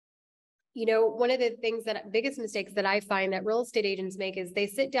you know, one of the biggest mistakes that I find that real estate agents make is they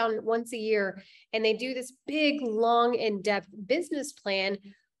sit down once a year and they do this big, long, in-depth business plan,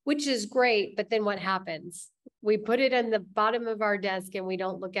 which is great. But then what happens? We put it in the bottom of our desk and we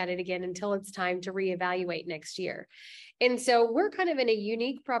don't look at it again until it's time to reevaluate next year. And so we're kind of in a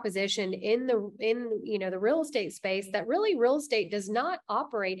unique proposition in the real estate space that really real estate does not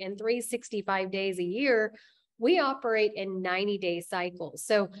operate in 365 days a year. We operate in 90-day cycles.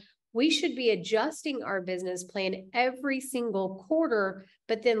 So we should be adjusting our business plan every single quarter,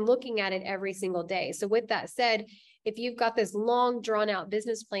 but then looking at it every single day. So with that said, if you've got this long drawn out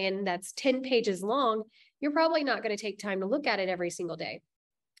business plan that's 10 pages long, you're probably not going to take time to look at it every single day.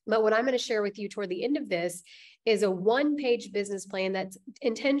 But what I'm going to share with you toward the end of this is a 1-page business plan that's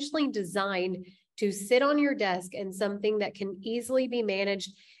intentionally designed to sit on your desk and something that can easily be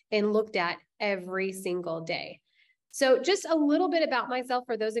managed and looked at every single day. So just a little bit about myself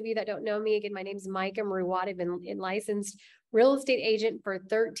for those of you that don't know me. Again, my name is Micah Maruwat. I've been a licensed real estate agent for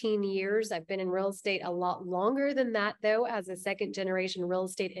 13 years. I've been in real estate a lot longer than that, though, as a second-generation real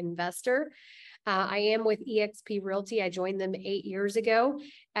estate investor. I am with eXp Realty. I joined them 8 years ago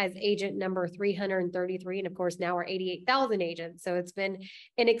as agent number 333. And of course, now we're 88,000 agents. So it's been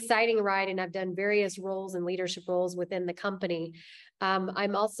an exciting ride, and I've done various roles and leadership roles within the company.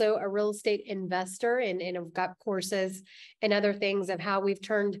 I'm also a real estate investor, and I've got courses and other things of how we've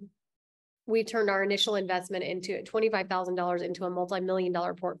turned our initial investment into $25,000 into a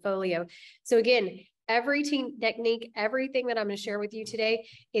multi-million-dollar portfolio. So again, every technique, everything that I'm going to share with you today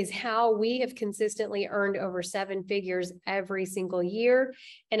is how we have consistently earned over 7 figures every single year.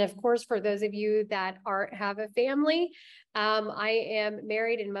 And of course, for those of you that have a family, I am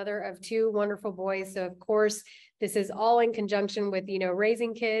married and mother of 2 wonderful boys. So of course, this is all in conjunction with,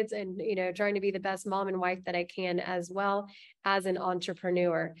 raising kids and, trying to be the best mom and wife that I can, as well as an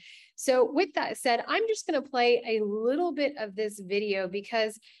entrepreneur. So with that said, I'm just going to play a little bit of this video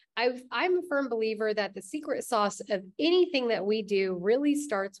because I'm a firm believer that the secret sauce of anything that we do really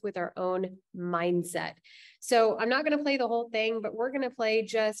starts with our own mindset. So I'm not going to play the whole thing, but we're going to play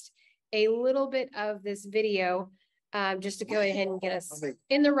just a little bit of this video just to go ahead and get us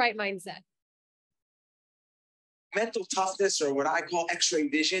in the right mindset. Mental toughness, or what I call X-ray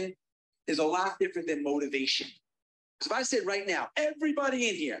vision, is a lot different than motivation. Because if I said right now, everybody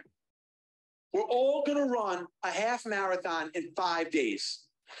in here, we're all going to run a half marathon in 5 days.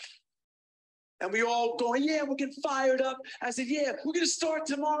 And we all going, yeah, we're getting fired up. I said, yeah, we're going to start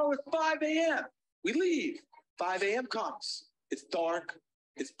tomorrow at 5 a.m. We leave. 5 a.m. comes. It's dark.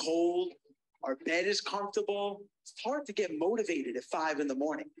 It's cold. Our bed is comfortable. It's hard to get motivated at 5 in the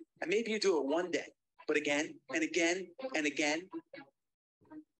morning. And maybe you do it one day, but again and again and again.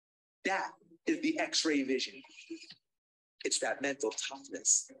 That is the X-ray vision. It's that mental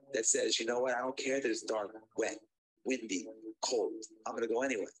toughness that says, you know what? I don't care that it's dark, wet, windy, cold. I'm going to go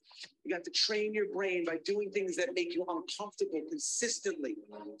anyway. You got to train your brain by doing things that make you uncomfortable consistently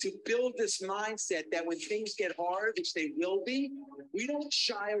to build this mindset that when things get hard, which they will be, we don't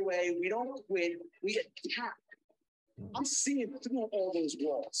shy away. We don't quit. We attack. I'm seeing through all those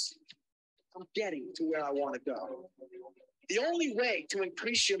walls. I'm getting to where I want to go. The only way to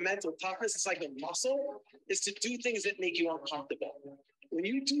increase your mental toughness, it's like a muscle, is to do things that make you uncomfortable. When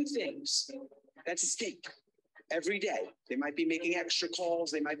you do things that stink every day, they might be making extra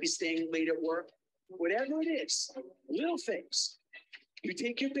calls, they might be staying late at work, whatever it is, little things. You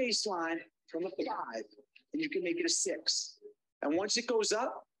take your baseline from a 5 and you can make it a 6. And once it goes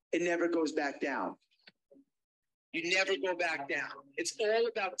up, it never goes back down. You never go back down. It's all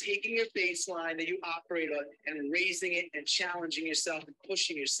about taking your baseline that you operate on and raising it and challenging yourself and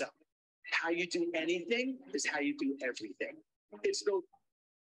pushing yourself. How you do anything is how you do everything.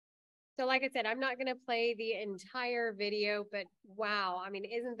 So like I said, I'm not going to play the entire video, but wow, I mean,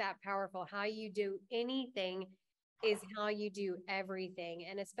 isn't that powerful? How you do anything is how you do everything.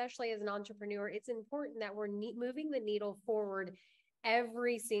 And especially as an entrepreneur, it's important that we're moving the needle forward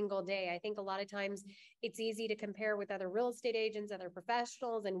every single day. I think a lot of times it's easy to compare with other real estate agents, other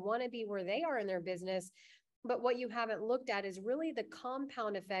professionals, and want to be where they are in their business. But what you haven't looked at is really the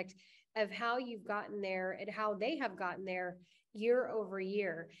compound effect of how you've gotten there and how they have gotten there year over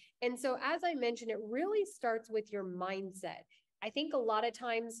year. And so, as I mentioned, it really starts with your mindset. I think a lot of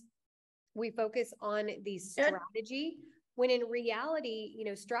times we focus on the strategy, when in reality,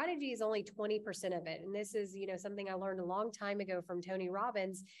 strategy is only 20% of it. And this is, something I learned a long time ago from Tony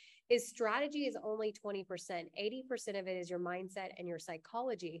Robbins, is strategy is only 20%. 80% of it is your mindset and your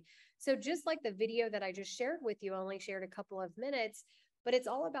psychology. So just like the video that I just shared with you, I only shared a couple of minutes, but it's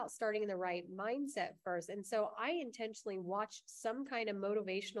all about starting in the right mindset first. And so I intentionally watch some kind of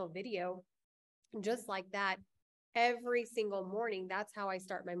motivational video just like that every single morning. That's how I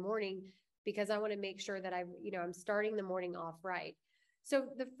start my morning, because I want to make sure that I'm starting the morning off right. So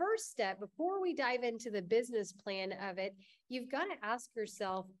the first step before we dive into the business plan of it, you've got to ask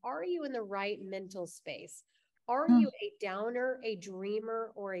yourself, are you in the right mental space? Are you a downer, a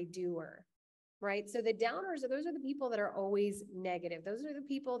dreamer, or a doer? Right. So the downers, those are the people that are always negative. Those are the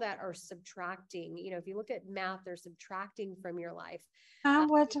people that are subtracting. If you look at math, they're subtracting from your life.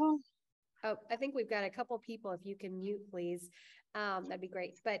 What? Oh, I think we've got a couple people. If you can mute, please, that'd be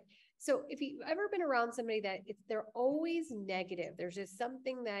great. But so if you've ever been around somebody that they're always negative, there's just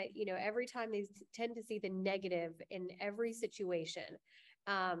something that, every time they tend to see the negative in every situation.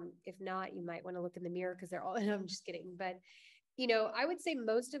 If not, you might want to look in the mirror because they're all, and I'm just kidding. But, I would say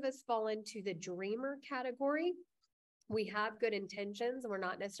most of us fall into the dreamer category. We have good intentions and we're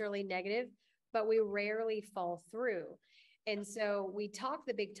not necessarily negative, but we rarely fall through. And so we talk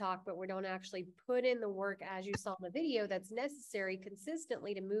the big talk, but we don't actually put in the work, as you saw in the video, that's necessary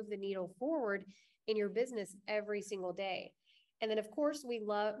consistently to move the needle forward in your business every single day. And then, of course, we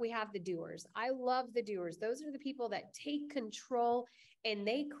have the doers. I love the doers. Those are the people that take control and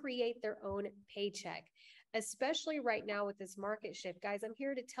they create their own paycheck, especially right now with this market shift. Guys, I'm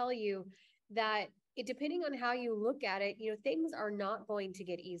here to tell you that depending on how you look at it, things are not going to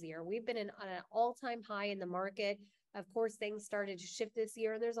get easier. We've been on an all-time high in the market. Of course, things started to shift this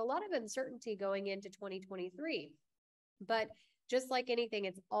year, and there's a lot of uncertainty going into 2023. But just like anything,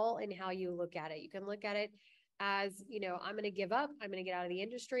 it's all in how you look at it. You can look at it as, I'm going to give up. I'm going to get out of the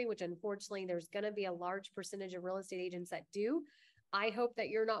industry, which unfortunately, there's going to be a large percentage of real estate agents that do. I hope that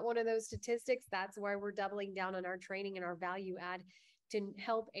you're not one of those statistics. That's why we're doubling down on our training and our value add to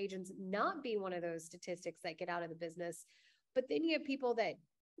help agents not be one of those statistics that get out of the business. But then you have people that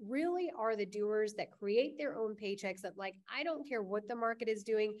really are the doers that create their own paychecks, that I don't care what the market is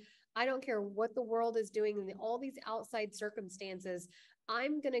doing. I don't care what the world is doing and all these outside circumstances.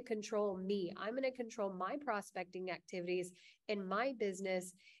 I'm going to control me. I'm going to control my prospecting activities and my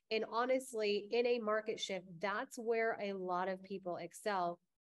business. And honestly, in a market shift, that's where a lot of people excel,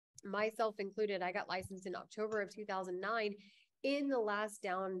 myself included. I got licensed in October of 2009 in the last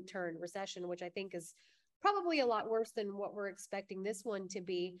downturn recession, which I think is probably a lot worse than what we're expecting this one to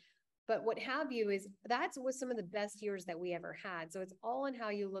be. But what have you is that's was some of the best years that we ever had. So it's all in how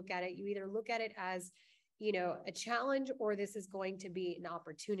you look at it. You either look at it as, a challenge, or this is going to be an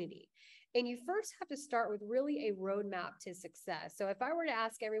opportunity. And you first have to start with really a roadmap to success. So if I were to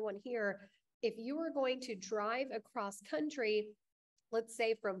ask everyone here, if you were going to drive across country, let's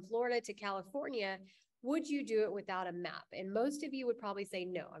say from Florida to California, would you do it without a map? And most of you would probably say,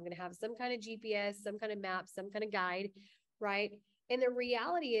 no, I'm going to have some kind of GPS, some kind of map, some kind of guide, right? And the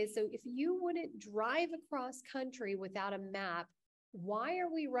reality is, so if you wouldn't drive across country without a map, why are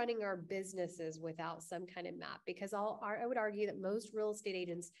we running our businesses without some kind of map? Because I would argue that most real estate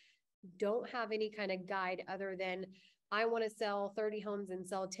agents don't have any kind of guide other than, I want to sell 30 homes and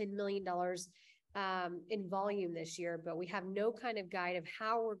sell $10 million in volume this year, but we have no kind of guide of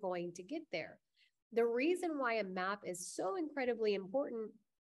how we're going to get there. The reason why a map is so incredibly important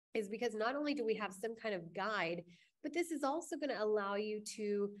is because not only do we have some kind of guide, but this is also going to allow you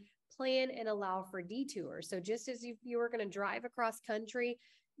to plan and allow for detours. So just as you were going to drive across country,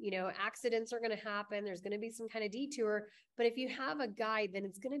 accidents are going to happen. There's going to be some kind of detour. But if you have a guide, then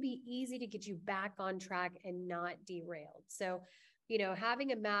it's going to be easy to get you back on track and not derailed. So,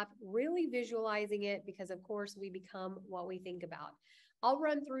 having a map, really visualizing it, because of course we become what we think about. I'll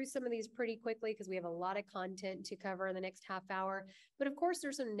run through some of these pretty quickly because we have a lot of content to cover in the next half hour. But of course,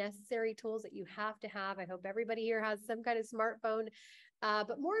 there's some necessary tools that you have to have. I hope everybody here has some kind of smartphone,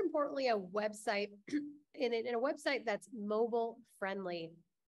 but more importantly, a website, in a website that's mobile friendly.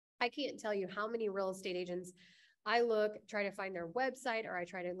 I can't tell you how many real estate agents I try to find their website, or I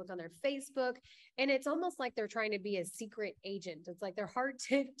try to look on their Facebook, and it's almost like they're trying to be a secret agent. It's like they're hard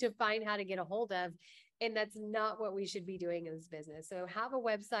to find how to get a hold of. And that's not what we should be doing in this business. So have a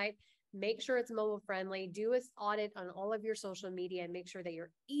website, make sure it's mobile friendly, do an audit on all of your social media, and make sure that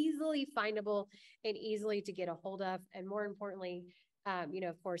you're easily findable and easily to get a hold of. And more importantly,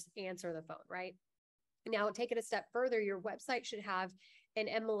 of course, answer the phone, right? Now, take it a step further, your website should have an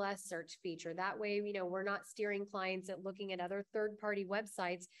MLS search feature. That way, we're not steering clients at looking at other third-party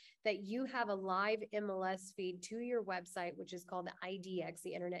websites, that you have a live MLS feed to your website, which is called the IDX,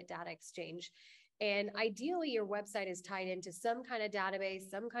 the Internet Data Exchange. And ideally, your website is tied into some kind of database,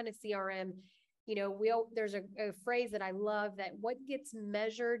 some kind of CRM. There's a phrase that I love, that what gets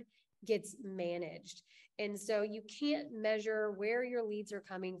measured gets managed. And so you can't measure where your leads are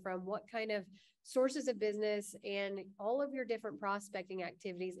coming from, what kind of sources of business, and all of your different prospecting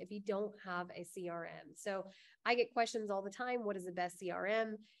activities if you don't have a CRM. So I get questions all the time. What is the best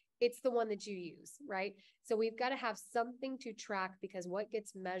CRM? It's the one that you use, right? So we've got to have something to track, because what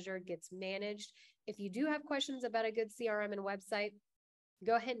gets measured gets managed. If you do have questions about a good CRM and website,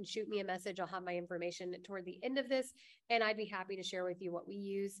 go ahead and shoot me a message. I'll have my information toward the end of this, and I'd be happy to share with you what we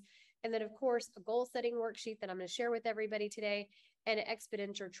use. And then, of course, a goal setting worksheet that I'm going to share with everybody today, and an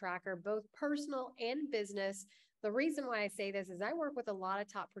expenditure tracker, both personal and business. The reason why I say this is I work with a lot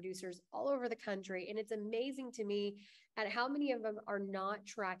of top producers all over the country, and it's amazing to me at how many of them are not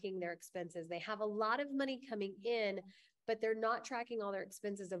tracking their expenses. They have a lot of money coming in, but they're not tracking all their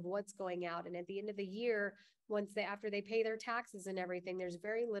expenses of what's going out. And at the end of the year, after they pay their taxes and everything, there's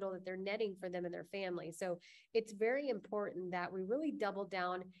very little that they're netting for them and their family. So it's very important that we really double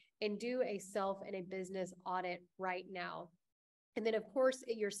down and do a self and a business audit right now. And then, of course,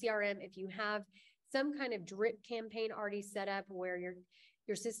 your CRM, if you have some kind of drip campaign already set up where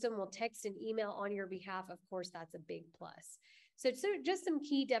your system will text and email on your behalf, of course, that's a big plus. So just some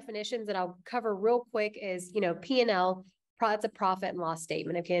key definitions that I'll cover real quick is, P&L, that's a profit and loss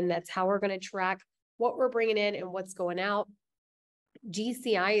statement. Again, that's how we're going to track what we're bringing in and what's going out.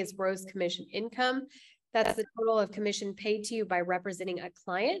 GCI is gross commission income. That's the total of commission paid to you by representing a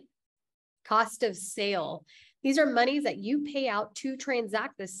client. Cost of sale. These are monies that you pay out to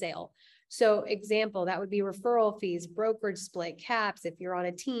transact the sale. So example, that would be referral fees, brokerage split, caps, if you're on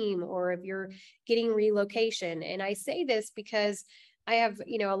a team or if you're getting relocation. And I say this because I have,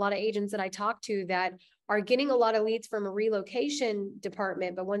 a lot of agents that I talk to that are getting a lot of leads from a relocation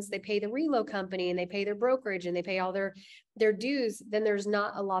department, but once they pay the relo company and they pay their brokerage and they pay all their dues, then there's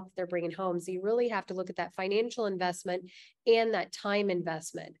not a lot that they're bringing home. So you really have to look at that financial investment and that time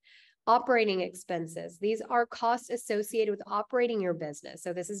investment. Operating expenses. These are costs associated with operating your business.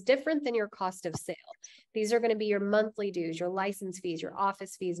 So this is different than your cost of sale. These are going to be your monthly dues, your license fees, your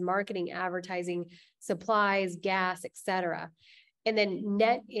office fees, marketing, advertising, supplies, gas, etc. And then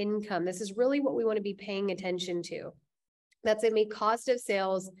net income. This is really what we want to be paying attention to. That's going to be cost of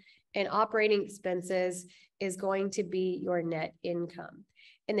sales, and operating expenses is going to be your net income.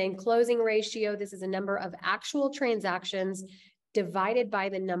 And then closing ratio. This is a number of actual transactions divided by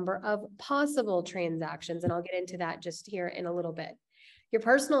the number of possible transactions. And I'll get into that just here in a little bit. Your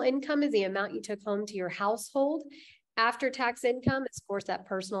personal income is the amount you took home to your household. After tax income, it's of course that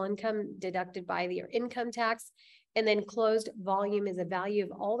personal income deducted by your income tax. And then closed volume is a value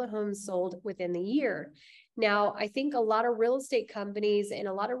of all the homes sold within the year. Now, I think a lot of real estate companies and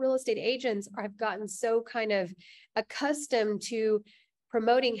a lot of real estate agents have gotten so kind of accustomed to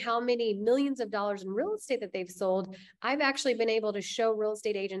promoting how many millions of dollars in real estate that they've sold. I've actually been able to show real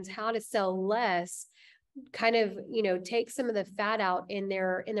estate agents how to sell less, kind of, take some of the fat out in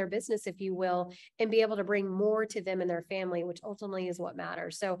their business, if you will, and be able to bring more to them and their family, which ultimately is what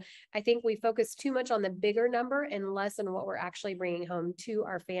matters. So I think we focus too much on the bigger number and less on what we're actually bringing home to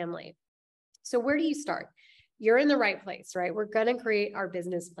our family. So where do you start? You're in the right place, right? We're going to create our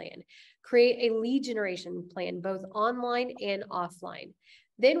business plan, create a lead generation plan, both online and offline.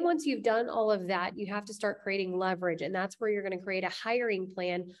 Then once you've done all of that, you have to start creating leverage. And that's where you're going to create a hiring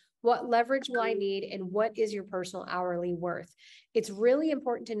plan. What leverage will I need, and what is your personal hourly worth? It's really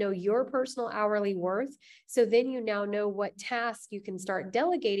important to know your personal hourly worth. So then you now know what tasks you can start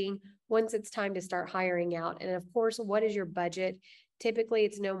delegating once it's time to start hiring out. And of course, what is your budget? Typically,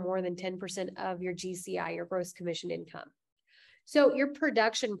 it's no more than 10% of your GCI, your gross commission income. So your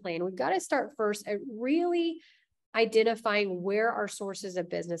production plan, we've got to start first at really identifying where our sources of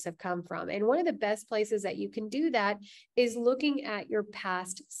business have come from. And one of the best places that you can do that is looking at your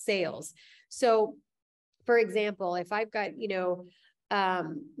past sales. So for example, if I've got,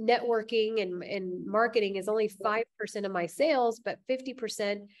 networking and marketing is only 5% of my sales, but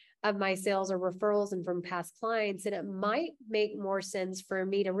 50% of my sales are referrals and from past clients, and it might make more sense for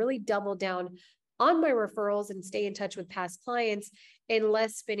me to really double down on my referrals and stay in touch with past clients and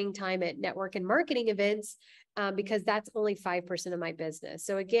less spending time at network and marketing events, because that's only 5% of my business.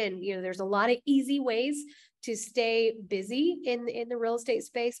 So again, there's a lot of easy ways to stay busy in the real estate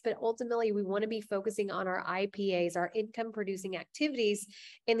space, but ultimately we want to be focusing on our IPAs, our income producing activities.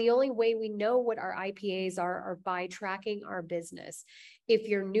 And the only way we know what our IPAs are by tracking our business. If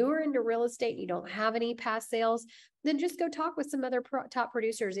you're newer into real estate and you don't have any past sales, then just go talk with some other top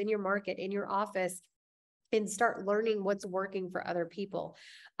producers in your market, in your office, and start learning what's working for other people.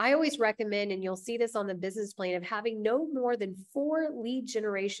 I always recommend, and you'll see this on the business plan, of having no more than 4 lead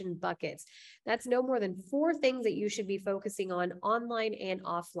generation buckets. That's no more than 4 things that you should be focusing on online and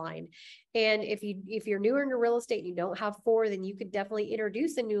offline. And if you're newer into real estate and you don't have 4, then you could definitely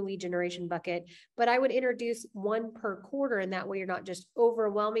introduce a new lead generation bucket. But I would introduce 1 per quarter, and that way you're not just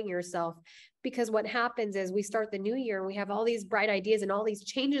overwhelming yourself. Because what happens is we start the new year and we have all these bright ideas and all these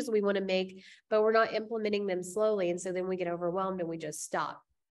changes we want to make, but we're not implementing them slowly. And so then we get overwhelmed and we just stop.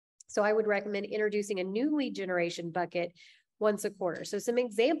 So I would recommend introducing a new lead generation bucket once a quarter. So some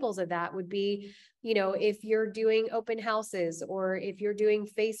examples of that would be, if you're doing open houses, or if you're doing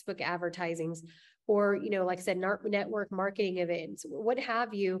Facebook advertisings, or, like I said, network marketing events, what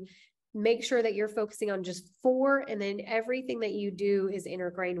have you. Make sure that you're focusing on just 4, and then everything that you do is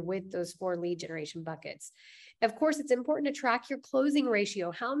integrated with those 4 lead generation buckets. Of course, it's important to track your closing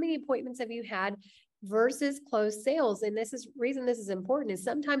ratio. How many appointments have you had versus closed sales? And reason this is important is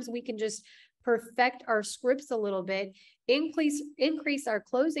sometimes we can just perfect our scripts a little bit, increase our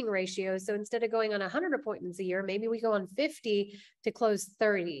closing ratio. So instead of going on 100 appointments a year, maybe we go on 50 to close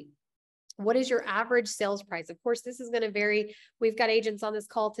 30. What is your average sales price? Of course, this is going to vary. We've got agents on this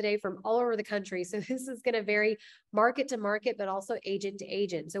call today from all over the country. So this is going to vary market to market, but also agent to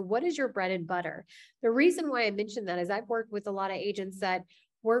agent. So what is your bread and butter? The reason why I mentioned that is I've worked with a lot of agents that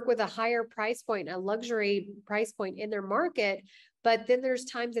work with a higher price point, a luxury price point in their market. But then there's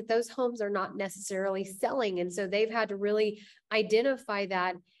times that those homes are not necessarily selling. And so they've had to really identify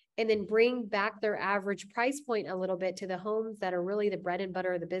that and then bring back their average price point a little bit to the homes that are really the bread and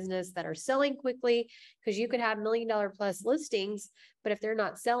butter of the business, that are selling quickly, because you could have $1 million plus listings, but if they're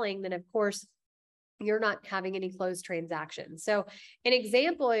not selling, then of course you're not having any closed transactions. So an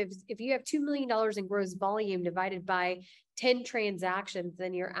example is if you have $2 million in gross volume divided by 10 transactions,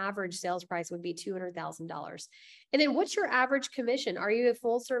 then your average sales price would be $200,000. And then what's your average commission? Are you a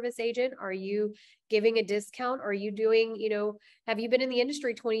full service agent? Are you giving a discount? Are you doing, have you been in the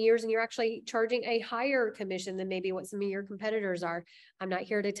industry 20 years and you're actually charging a higher commission than maybe what some of your competitors are? I'm not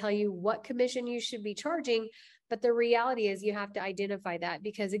here to tell you what commission you should be charging, but the reality is you have to identify that,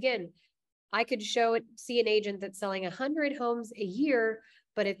 because again, I could see an agent that's selling 100 homes a year,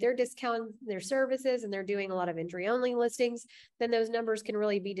 but if they're discounting their services and they're doing a lot of entry only listings, then those numbers can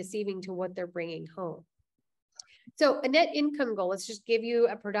really be deceiving to what they're bringing home. So a net income goal, let's just give you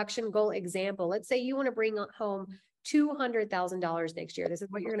a production goal example. Let's say you want to bring home $200,000 next year. This is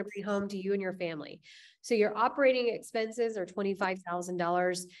what you're going to bring home to you and your family. So your operating expenses are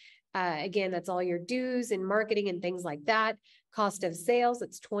 $25,000. Again, that's all your dues and marketing and things like that. Cost of sales,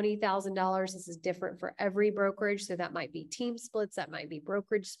 it's $20,000. This is different for every brokerage. So that might be team splits, that might be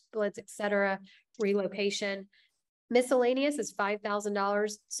brokerage splits, etc. Relocation. Miscellaneous is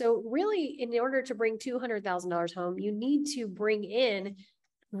 $5,000. So really, in order to bring $200,000 home, you need to bring in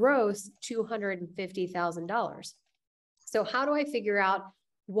gross $250,000. So how do I figure out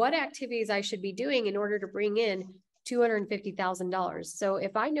what activities I should be doing in order to bring in $250,000? So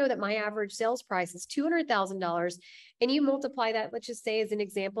if I know that my average sales price is $200,000 and you multiply that, let's just say as an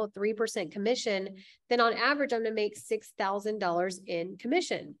example, 3% commission, then on average, I'm going to make $6,000 in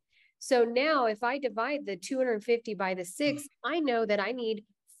commission. So now if I divide the 250 by the 6, I know that I need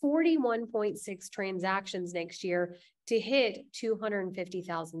 41.6 transactions next year to hit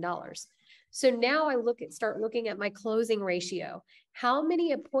 $250,000. So now I start looking at my closing ratio. How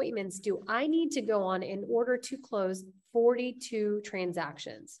many appointments do I need to go on in order to close 42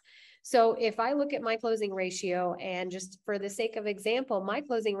 transactions? So if I look at my closing ratio, and just for the sake of example, my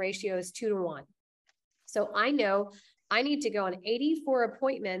closing ratio is 2 to 1. So I know I need to go on 84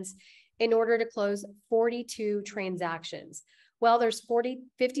 appointments in order to close 42 transactions. Well, there's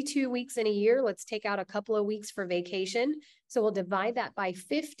 52 weeks in a year. Let's take out a couple of weeks for vacation. So we'll divide that by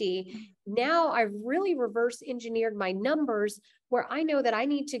 50. Now I've really reverse engineered my numbers, where I know that I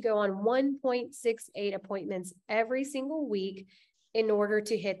need to go on 1.68 appointments every single week in order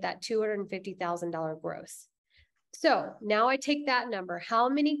to hit that $250,000 gross. So now I take that number. How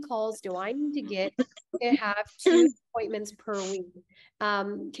many calls do I need to get to have 2 appointments per week?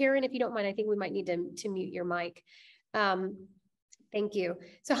 Karen, if you don't mind, I think we might need to mute your mic. Thank you.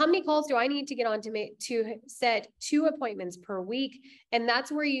 So how many calls do I need to get on to set 2 appointments per week? And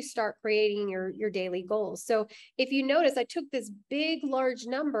that's where you start creating your daily goals. So if you notice, I took this big, large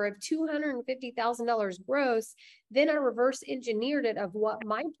number of $250,000 gross, then I reverse engineered it of what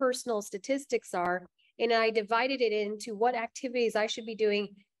my personal statistics are. And I divided it into what activities I should be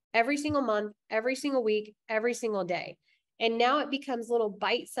doing every single month, every single week, every single day. And now it becomes little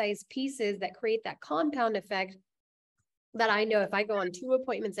bite-sized pieces that create that compound effect, that I know if I go on 2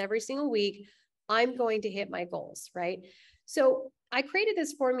 appointments every single week, I'm going to hit my goals, right? So I created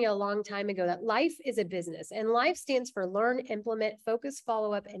this formula a long time ago that life is a business, and life stands for learn, implement, focus,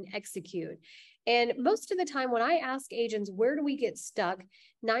 follow up, and execute. And most of the time when I ask agents, where do we get stuck?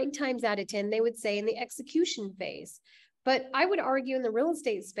 9 times out of 10, they would say in the execution phase. But I would argue in the real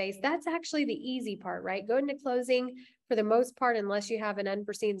estate space, that's actually the easy part, right? Going to closing for the most part, unless you have an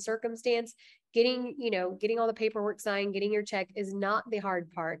unforeseen circumstance, getting all the paperwork signed, getting your check is not the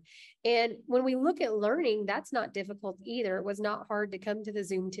hard part. And when we look at learning, that's not difficult either. It was not hard to come to the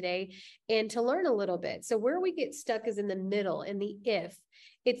Zoom today and to learn a little bit. So where we get stuck is in the middle, in the if.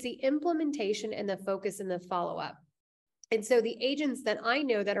 It's the implementation and the focus and the follow-up. And so the agents that I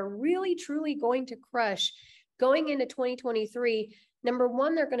know that are really, truly going to crush going into 2023, number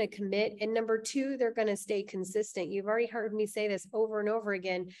one, they're going to commit. And number two, they're going to stay consistent. You've already heard me say this over and over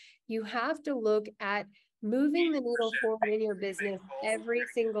again. You have to look at moving the needle forward in your business every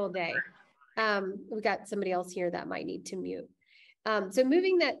single day. We've got somebody else here that might need to mute. So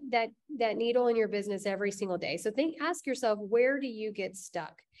moving that needle in your business every single day. So ask yourself, where do you get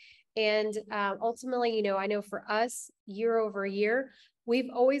stuck? And ultimately, I know for us, year over year,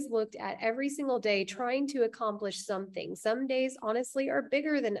 we've always looked at every single day trying to accomplish something. Some days, honestly, are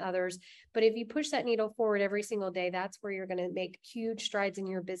bigger than others. But if you push that needle forward every single day, that's where you're going to make huge strides in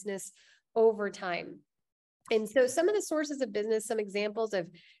your business over time. And so some of the sources of business, some examples of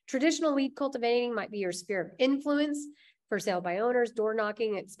traditional lead cultivating might be your sphere of influence, for sale by owners, door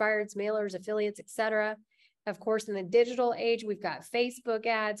knocking, expireds, mailers, affiliates, etc. Of course, in the digital age, we've got Facebook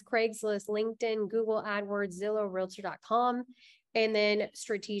ads, Craigslist, LinkedIn, Google AdWords, Zillow, Realtor.com, and then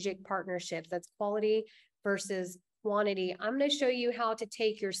strategic partnerships. That's quality versus quantity. I'm going to show you how to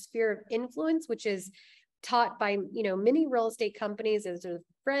take your sphere of influence, which is taught by, many real estate companies. Those are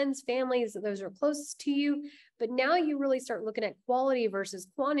friends, families, those are closest to you. But now you really start looking at quality versus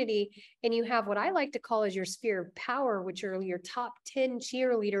quantity. And you have what I like to call as your sphere of power, which are your top 10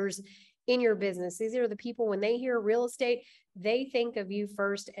 cheerleaders in your business. These are the people, when they hear real estate, they think of you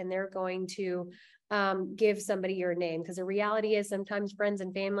first, and they're going to give somebody your name. Because the reality is sometimes friends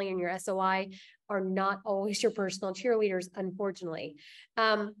and family and your SOI are not always your personal cheerleaders, unfortunately.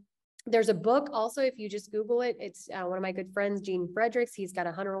 There's a book also, if you just Google it, it's one of my good friends, Gene Fredericks. He's got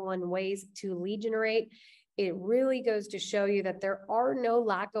 101 ways to lead generate. It really goes to show you that there are no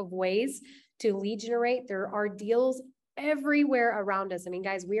lack of ways to lead generate. There are deals everywhere around us. I mean,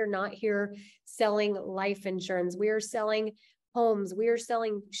 guys, we are not here selling life insurance. We are selling homes. We are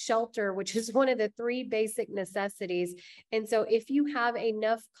selling shelter, which is one of the 3 basic necessities. And so if you have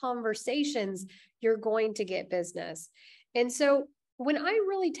enough conversations, you're going to get business. And so when I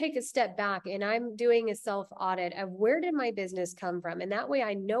really take a step back and I'm doing a self audit of where did my business come from? And that way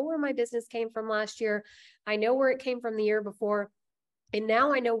I know where my business came from last year. I know where it came from the year before. And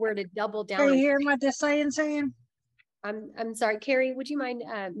now I know where to double down. Can you hear what they're saying? I'm sorry, Carrie, would you mind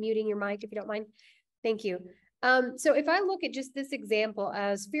muting your mic if you don't mind? Thank you. So if I look at just this example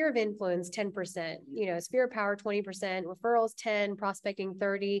of sphere of influence, 10%, sphere of power, 20%, referrals, 10, prospecting,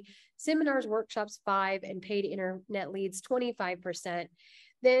 30, seminars, workshops, 5, and paid internet leads, 25%,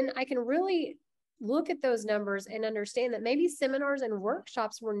 then I can really look at those numbers and understand that maybe seminars and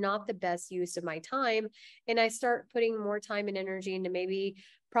workshops were not the best use of my time. And I start putting more time and energy into maybe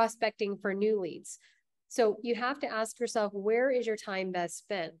prospecting for new leads. So you have to ask yourself, where is your time best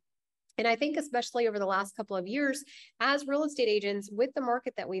spent? And I think especially over the last couple of years, as real estate agents with the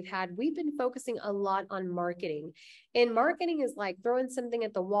market that we've had, we've been focusing a lot on marketing. And marketing is like throwing something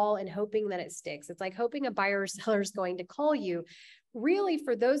at the wall and hoping that it sticks. It's like hoping a buyer or seller is going to call you. Really,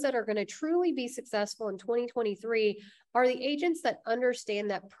 for those that are going to truly be successful in 2023 are the agents that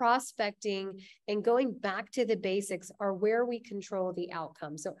understand that prospecting and going back to the basics are where we control the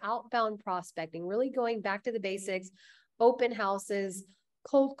outcome. So outbound prospecting, really going back to the basics, open houses,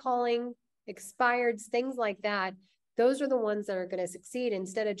 cold calling, expireds, things like that. Those are the ones that are going to succeed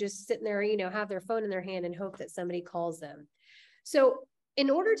instead of just sitting there, have their phone in their hand and hope that somebody calls them. So in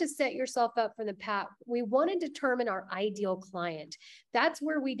order to set yourself up for the path, we want to determine our ideal client. That's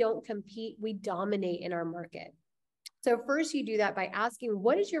where we don't compete, we dominate in our market. So first you do that by asking,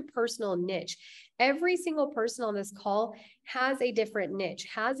 what is your personal niche? Every single person on this call has a different niche,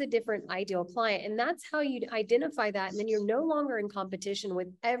 has a different ideal client. And that's how you identify that. And then you're no longer in competition with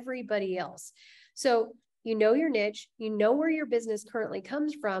everybody else. So you know your niche, you know where your business currently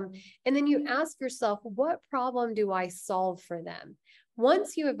comes from. And then you ask yourself, what problem do I solve for them?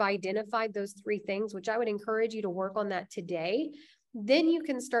 Once you have identified those 3 things, which I would encourage you to work on that today, Then you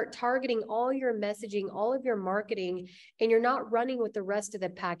can start targeting all your messaging, all of your marketing, and you're not running with the rest of the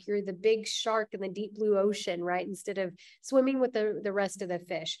pack. You're the big shark in the deep blue ocean, right? Instead of swimming with the rest of the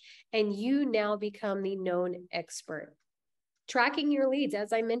fish. And you now become the known expert. Tracking your leads,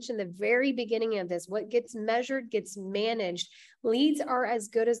 as I mentioned, the very beginning of this, what gets measured gets managed. Leads are as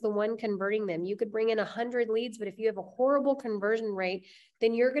good as the one converting them. You could bring in 100 leads, but if you have a horrible conversion rate,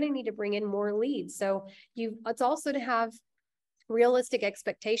 then you're going to need to bring in more leads. So it's also to have realistic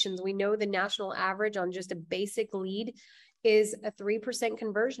expectations. We know the national average on just a basic lead is a 3%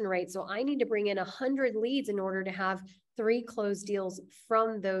 conversion rate. So I need to bring in 100 leads in order to have 3 closed deals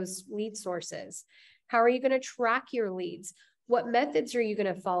from those lead sources. How are you going to track your leads? What methods are you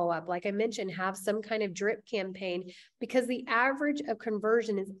going to follow up? Like I mentioned, have some kind of drip campaign, because the average of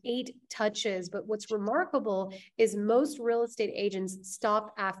conversion is 8 touches. But what's remarkable is most real estate agents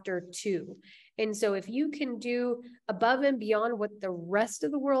stop after 2. And so if you can do above and beyond what the rest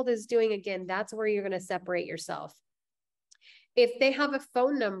of the world is doing, again, that's where you're going to separate yourself. If they have a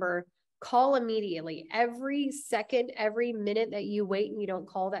phone number, call immediately. Every second, every minute that you wait and you don't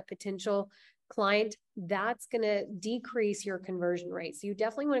call that potential client, that's going to decrease your conversion rate. So you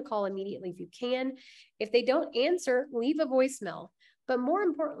definitely want to call immediately if you can. If they don't answer, leave a voicemail. But more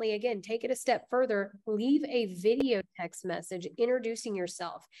importantly, again, take it a step further, leave a video text message introducing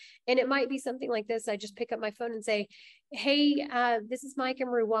yourself. And it might be something like this. I just pick up my phone and say, hey, this is Mike and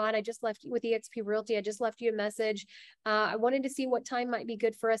Ruwan. I just left you with eXp Realty. I just left you a message. I wanted to see what time might be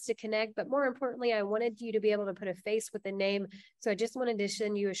good for us to connect. But more importantly, I wanted you to be able to put a face with a name. So I just wanted to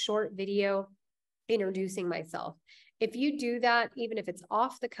send you a short video introducing myself. If you do that, even if it's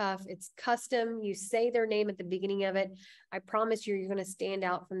off the cuff, it's custom, you say their name at the beginning of it, I promise you're going to stand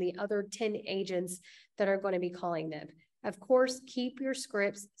out from the other 10 agents that are going to be calling them. Of course, keep your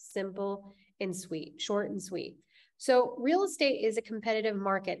scripts simple and sweet, short and sweet. So real estate is a competitive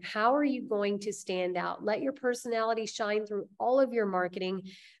market. How are you going to stand out? Let your personality shine through all of your marketing,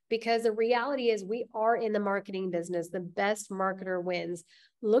 because the reality is we are in the marketing business. The best marketer wins.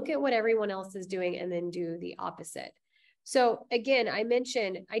 Look at what everyone else is doing and then do the opposite. So again, I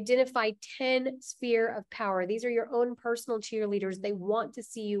mentioned identify 10 sphere of power. These are your own personal cheerleaders. They want to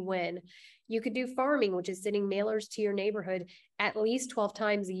see you win. You could do farming, which is sending mailers to your neighborhood at least 12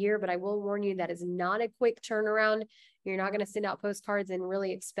 times a year, but I will warn you that is not a quick turnaround. You're not going to send out postcards and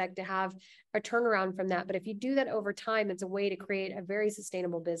really expect to have a turnaround from that. But if you do that over time, it's a way to create a very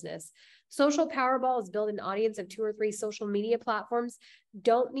sustainable business. Social Powerball is build an audience of 2 or 3 social media platforms.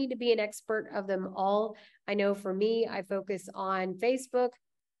 Don't need to be an expert of them all. I know for me, I focus on Facebook,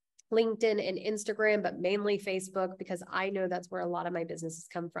 LinkedIn, and Instagram, but mainly Facebook, because I know that's where a lot of my businesses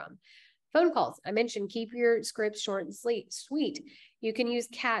come from. Phone calls. I mentioned keep your scripts short and sweet. You can use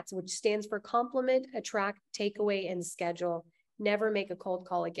CATS, which stands for compliment, attract, takeaway, and schedule. Never make a cold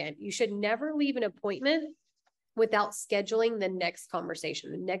call again. You should never leave an appointment without scheduling the next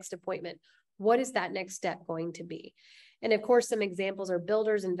conversation, the next appointment. What is that next step going to be? And of course, some examples are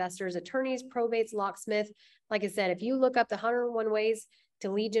builders, investors, attorneys, probates, locksmith. Like I said, if you look up the 101 ways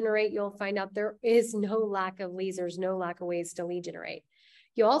to lead generate, you'll find out there is no lack of leads. There's no lack of ways to lead generate.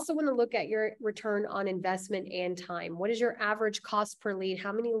 You also want to look at your return on investment and time. What is your average cost per lead?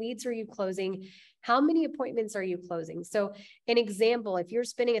 How many leads are you closing? How many appointments are you closing? So an example, if you're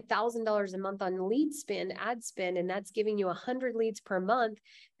spending $1,000 a month on lead spend, ad spend, and that's giving you 100 leads per month,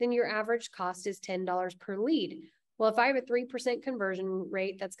 then your average cost is $10 per lead. Well, if I have a 3% conversion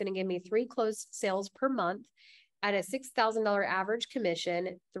rate, that's going to give me 3 closed sales per month at a $6,000 average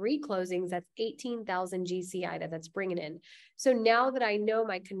commission, 3 closings, that's 18,000 GCI that's bringing in. So now that I know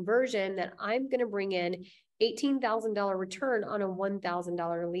my conversion, that I'm going to bring in $18,000 return on a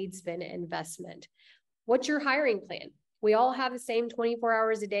 $1,000 lead spend investment. What's your hiring plan? We all have the same 24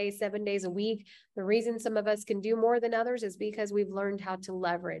 hours a day, 7 days a week. The reason some of us can do more than others is because we've learned how to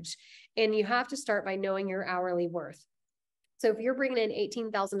leverage. And you have to start by knowing your hourly worth. So if you're bringing in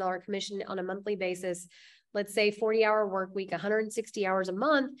 $18,000 commission on a monthly basis, let's say 40-hour work week, 160 hours a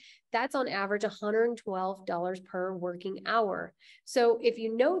month, that's on average $112 per working hour. So if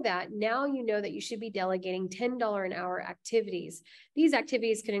you know that, now you know that you should be delegating $10 an hour activities. These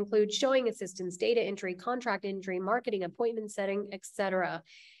activities can include showing assistance, data entry, contract entry, marketing, appointment setting, etc.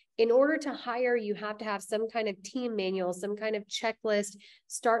 In order to hire, you have to have some kind of team manual, some kind of checklist,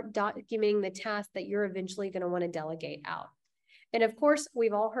 start documenting the tasks that you're eventually going to want to delegate out. And of course,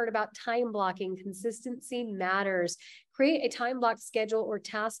 we've all heard about time blocking. Consistency matters. Create a time block schedule or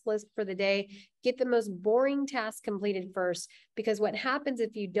task list for the day. Get the most boring tasks completed first, because what happens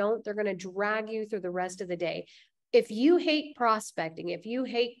if you don't, they're going to drag you through the rest of the day. If you hate prospecting, if you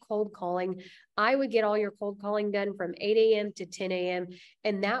hate cold calling, I would get all your cold calling done from 8 a.m. to 10 a.m.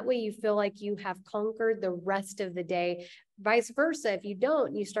 And that way you feel like you have conquered the rest of the day. Vice versa, if you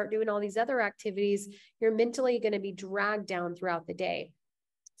don't, you start doing all these other activities, you're mentally going to be dragged down throughout the day.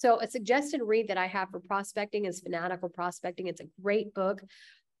 So a suggested read that I have for prospecting is Fanatical Prospecting. It's a great book.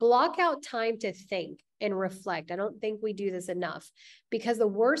 Block out time to think and reflect. I don't think we do this enough, because the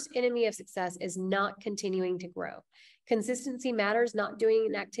worst enemy of success is not continuing to grow. Consistency matters. Not doing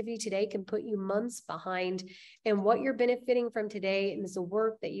an activity today can put you months behind, and what you're benefiting from today is the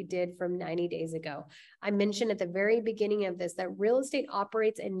work that you did from 90 days ago. I mentioned at the very beginning of this that real estate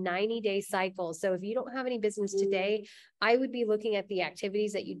operates in 90-day cycles. So if you don't have any business today, I would be looking at the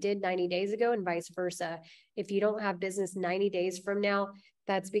activities that you did 90 days ago and vice versa. If you don't have business 90 days from now,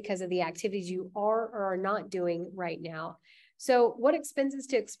 that's because of the activities you are or are not doing right now. So what expenses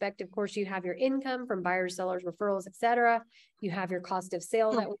to expect? Of course, you have your income from buyers, sellers, referrals, etc. You have your cost of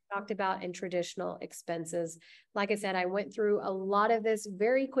sale that we talked about, and traditional expenses. Like I said, I went through a lot of this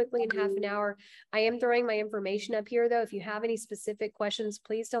very quickly in half an hour. I am throwing my information up here, though. If you have any specific questions,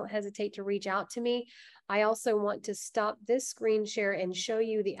 please don't hesitate to reach out to me. I also want to stop this screen share and show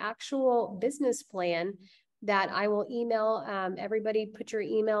you the actual business plan that I will email everybody. Put your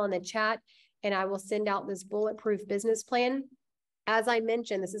email in the chat and I will send out this bulletproof business plan. As I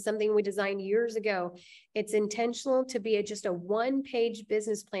mentioned, this is something we designed years ago. It's intentional to be just a one-page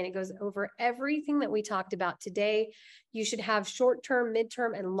business plan. It goes over everything that we talked about today. You should have short-term,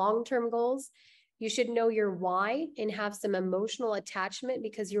 mid-term, and long-term goals. You should know your why and have some emotional attachment,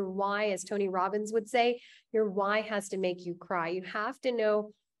 because your why, as Tony Robbins would say, your why has to make you cry. You have to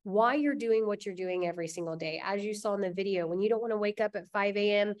know why you're doing what you're doing every single day. As you saw in the video, when you don't want to wake up at 5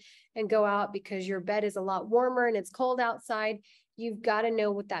 a.m. and go out because your bed is a lot warmer and it's cold outside, you've got to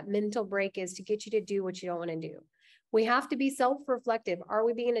know what that mental break is to get you to do what you don't want to do. We have to be self-reflective. Are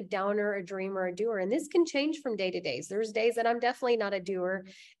we being a downer, a dreamer, a doer? And this can change from day to day. There's days that I'm definitely not a doer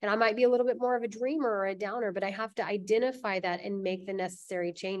and I might be a little bit more of a dreamer or a downer, but I have to identify that and make the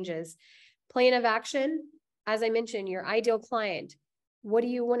necessary changes. Plan of action, as I mentioned, your ideal client. What do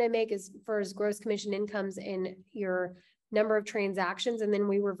you want to make as far as gross commission incomes in your number of transactions? And then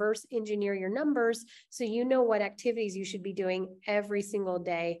we reverse engineer your numbers so you know what activities you should be doing every single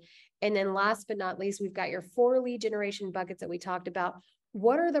day. And then last but not least, we've got your 4 lead generation buckets that we talked about.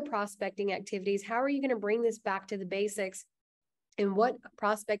 What are the prospecting activities? How are you going to bring this back to the basics? And what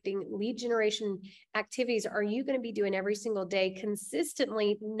prospecting lead generation activities are you going to be doing every single day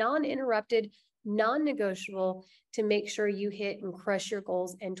consistently, non-interrupted, non-negotiable, to make sure you hit and crush your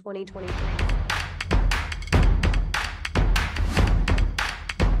goals in 2023?